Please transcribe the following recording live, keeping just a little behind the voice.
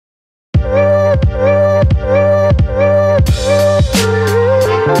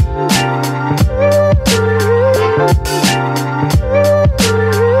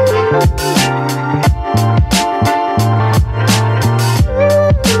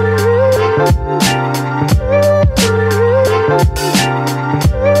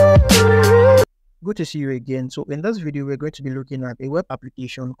good to see you again. So in this video, we're going to be looking at a web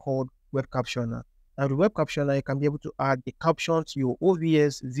application called WEBCAPTIONER. Now the WEBCAPTIONER, you can be able to add the caption to your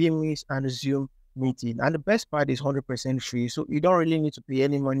OBS, vMix, and Zoom meeting. And the best part is 100% free. So you don't really need to pay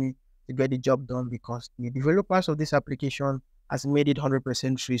any money to get the job done because the developers of this application has made it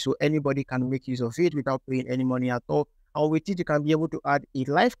 100% free. So anybody can make use of it without paying any money at all. And with it, you can be able to add a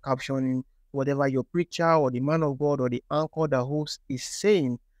live captioning, whatever your preacher or the man of God or the anchor, the host is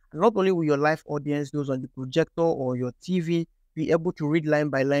saying. Not only will your live audience, those on the projector or your TV, be able to read line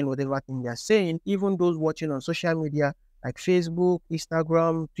by line whatever thing they're saying, even those watching on social media like Facebook,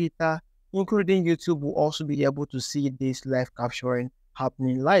 Instagram, Twitter, including YouTube, will also be able to see this live capturing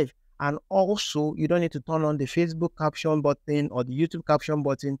happening live. And also, you don't need to turn on the Facebook caption button or the YouTube caption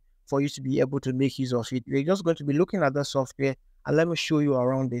button for you to be able to make use of it. We're just going to be looking at the software and let me show you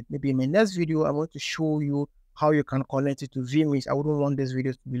around it. Maybe in my next video, I'm going to show you how you can connect it to vMix. I wouldn't want this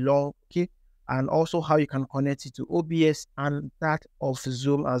video to be long, okay? And also how you can connect it to OBS and that of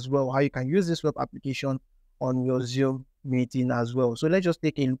Zoom as well, how you can use this web application on your Zoom meeting as well. So let's just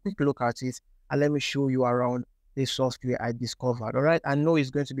take a quick look at it and let me show you around this software I discovered. All right, I know it's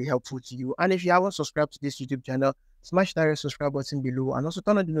going to be helpful to you. And if you haven't subscribed to this YouTube channel, smash that red subscribe button below and also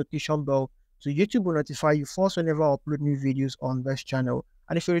turn on the notification bell so YouTube will notify you first whenever I upload new videos on this channel.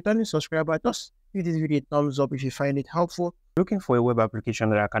 And if you're a returning subscriber, just give this video a thumbs up if you find it helpful. Looking for a web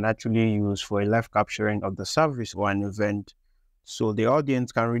application that I can actually use for a live capturing of the service or an event, so the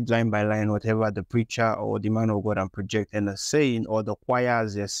audience can read line by line whatever the preacher or the man of God and projector are saying, or the choir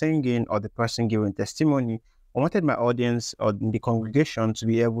as they're singing, or the person giving testimony. I wanted my audience or the congregation to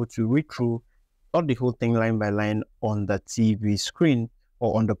be able to read through not the whole thing line by line on the TV screen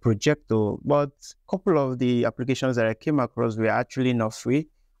or on the projector, but a couple of the applications that I came across were actually not free.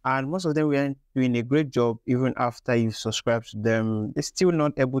 And most of them weren't doing a great job. Even after you subscribe to them, they're still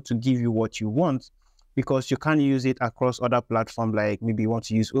not able to give you what you want because you can't use it across other platforms. Like maybe you want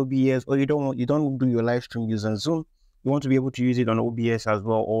to use OBS, or you don't do your live stream using Zoom. You want to be able to use it on OBS as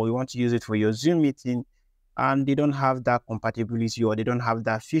well, or you want to use it for your Zoom meeting, and they don't have that compatibility, or they don't have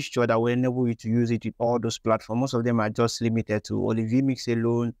that feature that will enable you to use it with all those platforms. Most of them are just limited to only vMix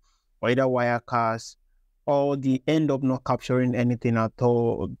alone, or either Wirecast, or they end up not capturing anything at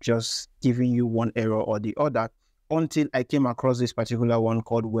all, just giving you one error or the other, until I came across this particular one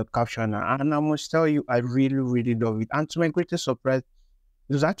called WEBCAPTIONER. And I must tell you, I really, really love it. And to my greatest surprise,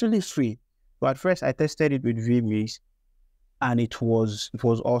 it was actually free. But at first, I tested it with vMix, and it was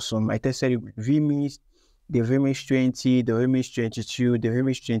awesome. I tested it with vMix, the vMix 20, the vMix 22, the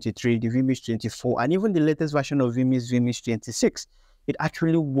vMix 23, the vMix 24, and even the latest version of vMix 26. It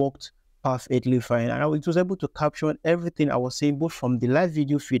actually worked perfectly fine, and it was able to capture everything I was saying, both from the live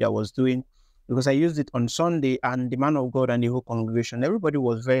video feed I was doing, because I used it on Sunday, and the man of God and the whole congregation, everybody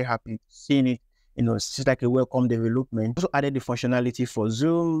was very happy seeing it. You know, it's just like a welcome development. Also added the functionality for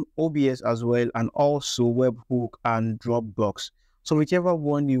Zoom, OBS as well, and also webhook and Dropbox. So whichever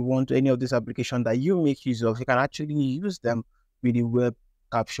one you want, any of these applications that you make use of, you can actually use them with the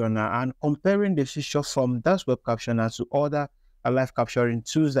WEBCAPTIONER. And comparing the feature from that WEBCAPTIONER to other live capturing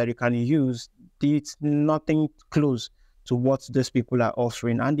tools that you can use, it's nothing close to what these people are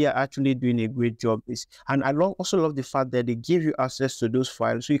offering, and they are actually doing a great job. And I also love the fact that they give you access to those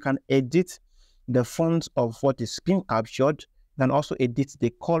files, so you can edit the font of what is being captured. You can also edit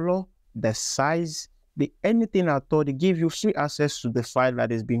the color, the size, anything at all. They give you free access to the file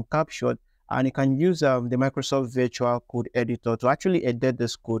that is being captured, and you can use the Microsoft Virtual Code Editor to actually edit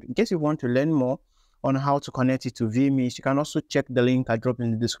this code. In case you want to learn more on how to connect it to vMix, you can also check the link I dropped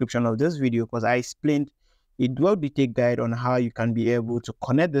in the description of this video, because I explained a well-detailed guide on how you can be able to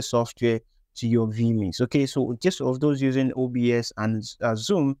connect the software to your vMix. Okay, so just of those using OBS and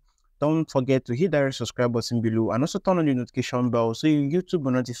Zoom, don't forget to hit that subscribe button below and also turn on the notification bell so YouTube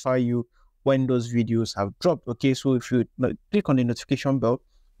will notify you when those videos have dropped. Okay, so if you click on the notification bell,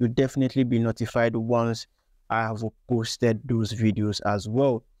 you'll definitely be notified once I have posted those videos as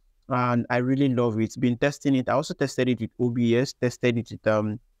well. And I really love it. Been testing it. I also tested it with OBS, tested it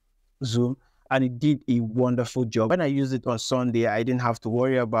with Zoom, and it did a wonderful job. When I used it on Sunday, I didn't have to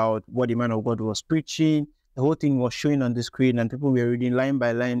worry about what the man of God was preaching. The whole thing was showing on the screen, and people were reading line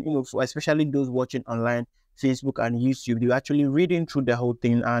by line. You know, especially those watching online, Facebook and YouTube, they were actually reading through the whole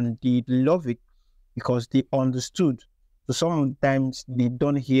thing, and they love it because they understood. So sometimes they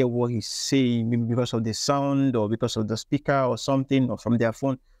don't hear what he's saying, maybe because of the sound or because of the speaker or something, or from their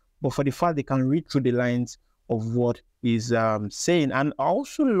phone. But for the fact they can read through the lines of what he's saying. And I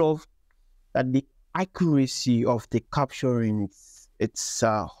also love that the accuracy of the capturing,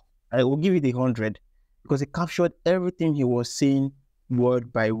 I will give it 100, because it captured everything he was saying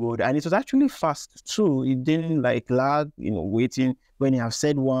word by word, and it was actually fast too. It didn't like lag, waiting. When you have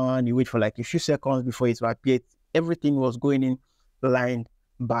said one, you wait for like a few seconds before it appeared. Everything was going in line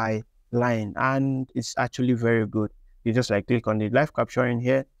by line, and it's actually very good. You just like click on the live capturing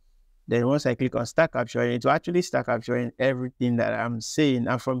here. Then once I click on start capturing, it will actually start capturing everything that I'm saying,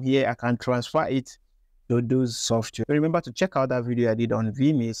 and from here I can transfer it to those software. Remember to check out that video I did on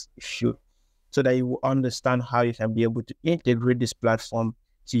vMix so that you will understand how you can be able to integrate this platform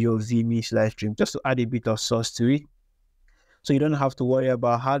to your vMix live stream, just to add a bit of sauce to it. So you don't have to worry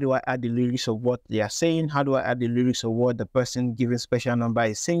about how do I add the lyrics of what they are saying, how do I add the lyrics of what the person giving special number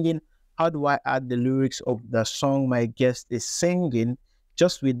is singing, how do I add the lyrics of the song my guest is singing.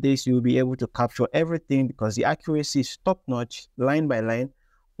 Just with this, you'll be able to capture everything because the accuracy is top-notch, line by line,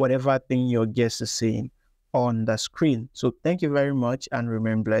 whatever thing your guest is saying on the screen. So thank you very much, and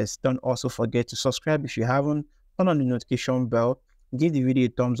remember, don't also forget to subscribe if you haven't, turn on the notification bell, give the video a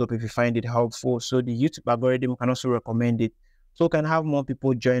thumbs up if you find it helpful so the YouTube algorithm can also recommend it, so we can have more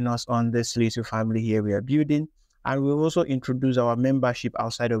people join us on this little family here we are building. And we'll also introduce our membership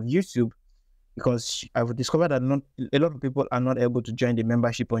outside of YouTube, because I've discovered that a lot of people are not able to join the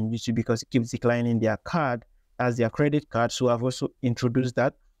membership on YouTube because it keeps declining their card as their credit card. So I've also introduced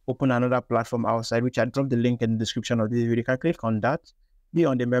that, open another platform outside, which I dropped the link in the description of this video. You can click on that, be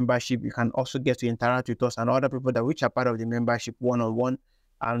on the membership. You can also get to interact with us and other people that which are part of the membership one-on-one.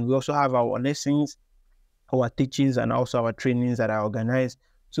 And we also have our lessons, our teachings, and also our trainings that are organized.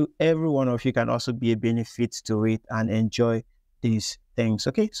 So every one of you can also be a benefit to it and enjoy these things.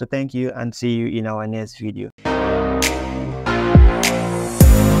 Okay, so thank you and see you in our next video.